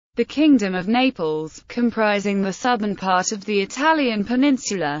The Kingdom of Naples, comprising the southern part of the Italian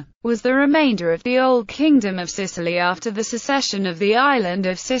peninsula, was the remainder of the old Kingdom of Sicily after the secession of the island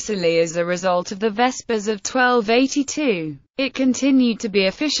of Sicily as a result of the Vespers of 1282. It continued to be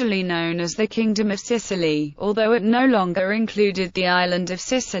officially known as the Kingdom of Sicily, although it no longer included the island of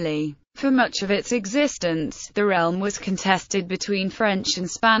Sicily. For much of its existence, the realm was contested between French and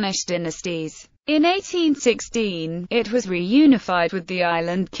Spanish dynasties. In 1816, it was reunified with the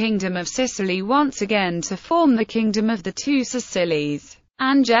island Kingdom of Sicily once again to form the Kingdom of the Two Sicilies,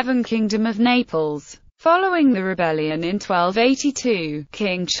 Angevin Kingdom of Naples. Following the rebellion in 1282,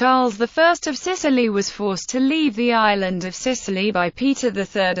 King Charles I of Sicily was forced to leave the island of Sicily by Peter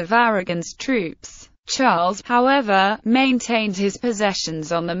III of Aragon's troops. Charles, however, maintained his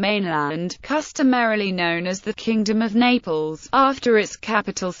possessions on the mainland, customarily known as the Kingdom of Naples, after its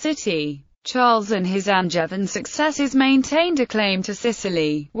capital city. Charles and his Angevin successors maintained a claim to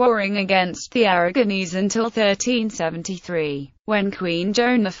Sicily, warring against the Aragonese until 1373, when Queen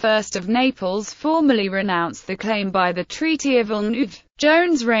Joan I of Naples formally renounced the claim by the Treaty of Villeneuve.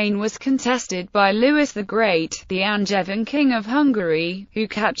 Joan's reign was contested by Louis the Great, the Angevin King of Hungary, who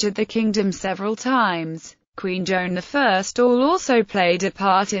captured the kingdom several times. Queen Joan I also played a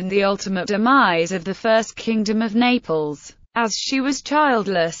part in the ultimate demise of the First Kingdom of Naples. As she was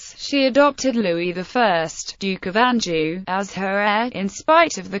childless, she adopted Louis I, Duke of Anjou, as her heir, in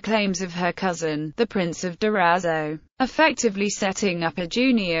spite of the claims of her cousin, the Prince of Durazzo, effectively setting up a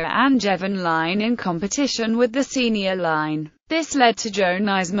junior Angevin line in competition with the senior line. This led to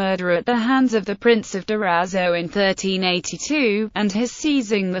Joan's murder at the hands of the Prince of Durazzo in 1382, and his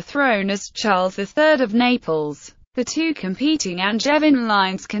seizing the throne as Charles III of Naples. The two competing Angevin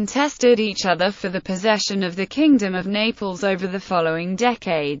lines contested each other for the possession of the Kingdom of Naples over the following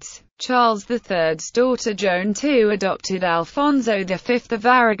decades. Charles III's daughter Joan II adopted Alfonso V of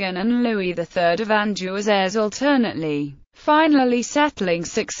Aragon and Louis III of Anjou as heirs alternately, finally settling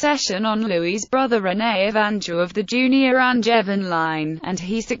succession on Louis's brother René of Anjou of the junior Angevin line, and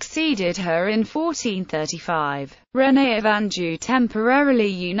he succeeded her in 1435. René of Anjou temporarily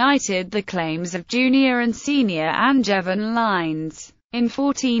united the claims of junior and senior Angevin lines. In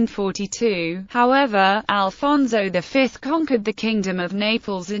 1442, however, Alfonso V conquered the Kingdom of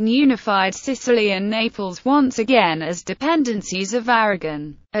Naples and unified Sicily and Naples once again as dependencies of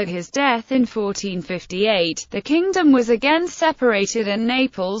Aragon. At his death in 1458, the kingdom was again separated and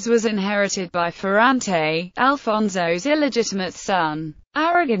Naples was inherited by Ferrante, Alfonso's illegitimate son.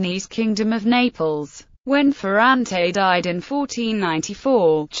 Aragonese Kingdom of Naples. When Ferrante died in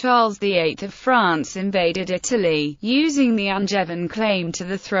 1494, Charles VIII of France invaded Italy, using the Angevin claim to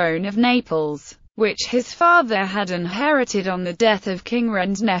the throne of Naples, which his father had inherited on the death of King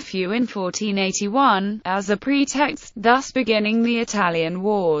Ren's nephew in 1481, as a pretext, thus beginning the Italian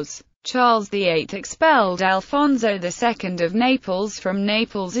Wars. Charles VIII expelled Alfonso II of Naples from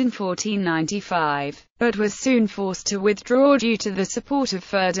Naples in 1495, but was soon forced to withdraw due to the support of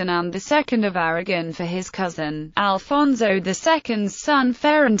Ferdinand II of Aragon for his cousin, Alfonso II's son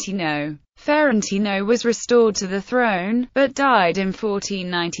Ferentino. Ferentino was restored to the throne, but died in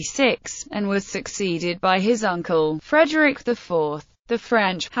 1496, and was succeeded by his uncle, Frederick IV. The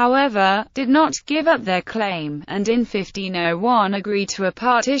French, however, did not give up their claim, and in 1501 agreed to a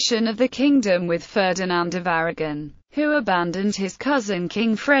partition of the kingdom with Ferdinand of Aragon, who abandoned his cousin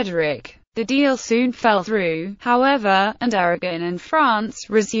King Frederick. The deal soon fell through, however, and Aragon and France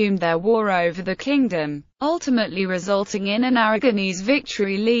resumed their war over the kingdom, ultimately resulting in an Aragonese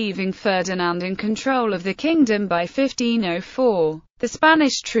victory, leaving Ferdinand in control of the kingdom by 1504. The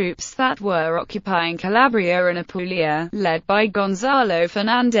Spanish troops that were occupying Calabria and Apulia, led by Gonzalo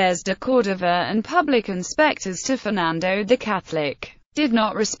Fernández de Córdoba and public inspectors to Fernando the Catholic, did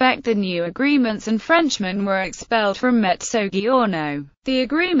not respect the new agreements and Frenchmen were expelled from Mezzogiorno. The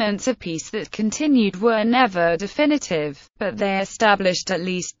agreements of peace that continued were never definitive, but they established at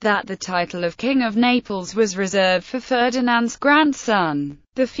least that the title of King of Naples was reserved for Ferdinand's grandson,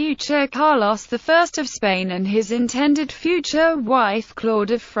 the future Carlos I of Spain, and his intended future wife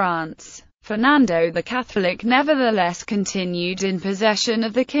Claude of France. Fernando the Catholic nevertheless continued in possession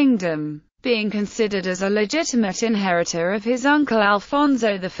of the kingdom, being considered as a legitimate inheritor of his uncle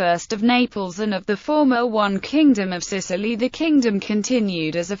Alfonso I of Naples and of the former One Kingdom of Sicily. The kingdom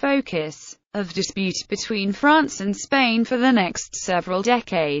continued as a focus of dispute between France and Spain for the next several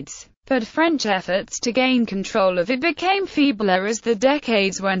decades. but French efforts to gain control of it became feebler as the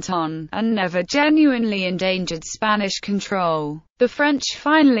decades went on, and never genuinely endangered Spanish control. The French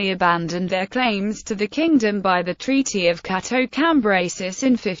finally abandoned their claims to the kingdom by the Treaty of Cateau-Cambrésis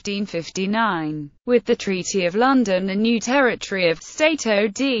in 1559. With the Treaty of London, a new territory of Stato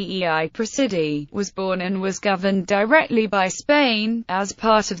dei Presidi was born and was governed directly by Spain, as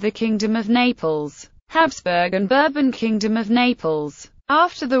part of the Kingdom of Naples, Habsburg and Bourbon Kingdom of Naples.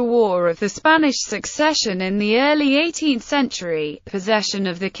 After the War of the Spanish Succession in the early 18th century, possession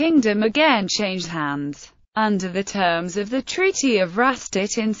of the kingdom again changed hands. Under the terms of the Treaty of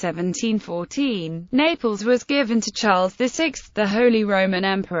Rastet in 1714, Naples was given to Charles VI, the Holy Roman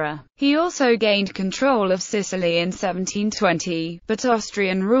Emperor. He also gained control of Sicily in 1720, but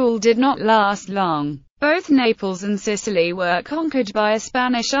Austrian rule did not last long. Both Naples and Sicily were conquered by a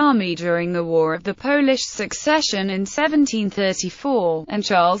Spanish army during the War of the Polish Succession in 1734, and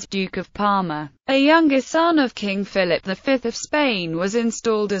Charles, Duke of Parma, a younger son of King Philip V of Spain, was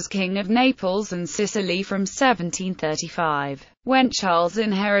installed as King of Naples and Sicily from 1735. When Charles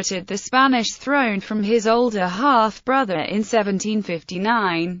inherited the Spanish throne from his older half-brother in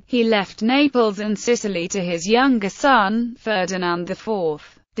 1759, he left Naples and Sicily to his younger son, Ferdinand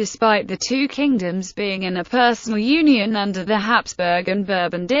IV. Despite the two kingdoms being in a personal union under the Habsburg and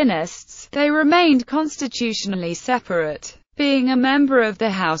Bourbon dynasts, they remained constitutionally separate. Being a member of the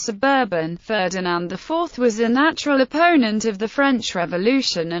House of Bourbon, Ferdinand IV was a natural opponent of the French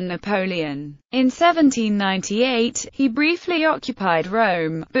Revolution and Napoleon. In 1798, he briefly occupied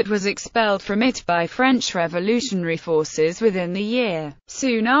Rome, but was expelled from it by French revolutionary forces within the year.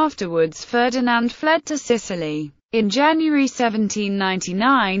 Soon afterwards, Ferdinand fled to Sicily. In January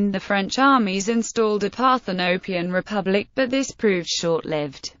 1799, the French armies installed a Parthenopean republic, but this proved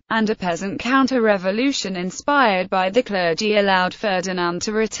short-lived, and a peasant counter-revolution inspired by the clergy allowed Ferdinand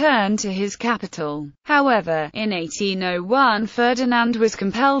to return to his capital. However, in 1801 Ferdinand was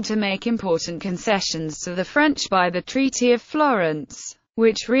compelled to make important concessions to the French by the Treaty of Florence,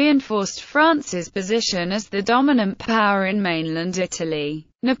 which reinforced France's position as the dominant power in mainland Italy.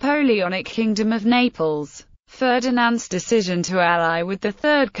 Napoleonic Kingdom of Naples. Ferdinand's decision to ally with the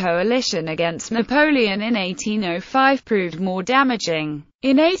Third Coalition against Napoleon in 1805 proved more damaging.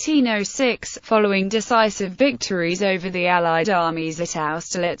 In 1806, following decisive victories over the Allied armies at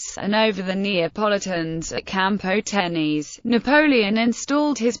Austerlitz, and over the Neapolitans at Campo Tenese, Napoleon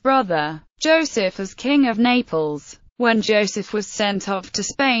installed his brother, Joseph, as King of Naples. When Joseph was sent off to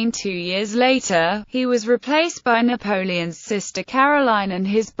Spain 2 years later, he was replaced by Napoleon's sister Caroline and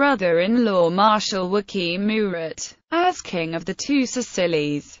his brother-in-law Marshal Joachim Murat, as King of the Two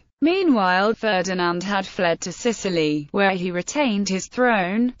Sicilies. Meanwhile, Ferdinand had fled to Sicily, where he retained his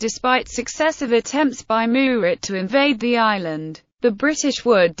throne, despite successive attempts by Murat to invade the island. The British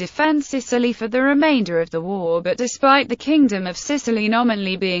would defend Sicily for the remainder of the war, but despite the Kingdom of Sicily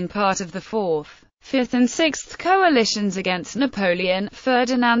nominally being part of the Fourth, Fifth and Sixth coalitions against Napoleon,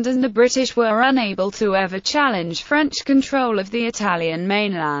 Ferdinand and the British were unable to ever challenge French control of the Italian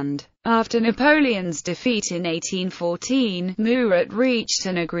mainland. After Napoleon's defeat in 1814, Murat reached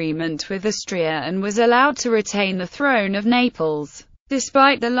an agreement with Austria and was allowed to retain the throne of Naples,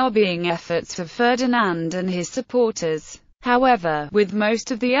 despite the lobbying efforts of Ferdinand and his supporters. However, with most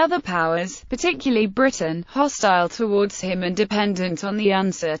of the other powers, particularly Britain, hostile towards him and dependent on the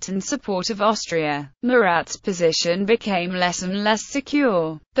uncertain support of Austria, Murat's position became less and less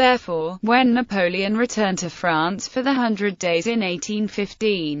secure. Therefore, when Napoleon returned to France for the 100 Days in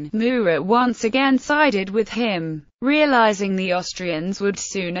 1815, Murat once again sided with him. Realizing the Austrians would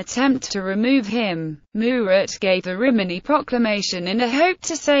soon attempt to remove him, Murat gave the Rimini Proclamation in a hope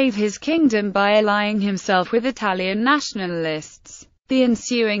to save his kingdom by allying himself with Italian nationalists. The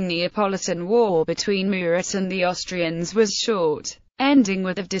ensuing Neapolitan War between Murat and the Austrians was short, ending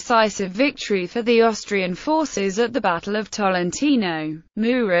with a decisive victory for the Austrian forces at the Battle of Tolentino.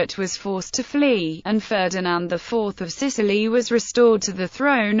 Murat was forced to flee, and Ferdinand IV of Sicily was restored to the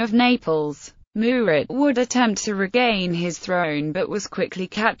throne of Naples. Murat would attempt to regain his throne but was quickly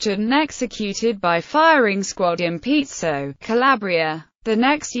captured and executed by firing squad in Pizzo, Calabria. The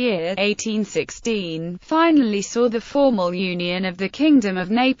next year, 1816, finally saw the formal union of the Kingdom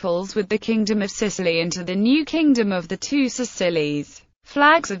of Naples with the Kingdom of Sicily into the new Kingdom of the Two Sicilies.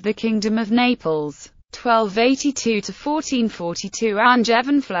 Flags of the Kingdom of Naples. 1282 to 1442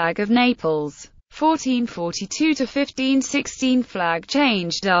 Angevin flag of Naples. 1442 to 1516 flag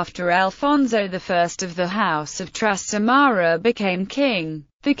changed after Alfonso I of the House of Trastamara became king.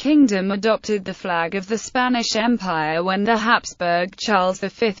 The kingdom adopted the flag of the Spanish Empire when the Habsburg Charles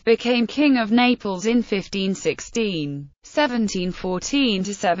V became king of Naples in 1516. 1714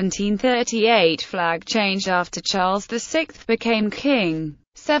 to 1738 flag changed after Charles VI became king.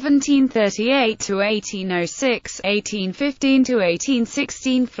 1738 to 1806, 1815 to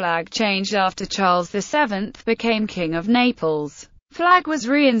 1816 flag changed after Charles VII became king of Naples. Flag was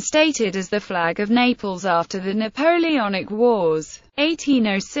reinstated as the flag of Naples after the Napoleonic Wars.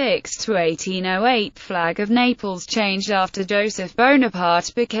 1806 to 1808 flag of Naples changed after Joseph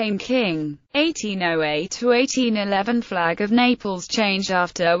Bonaparte became king. 1808 to 1811 flag of Naples changed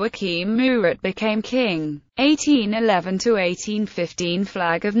after Joachim Murat became king. 1811 to 1815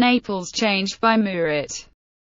 flag of Naples changed by Murat.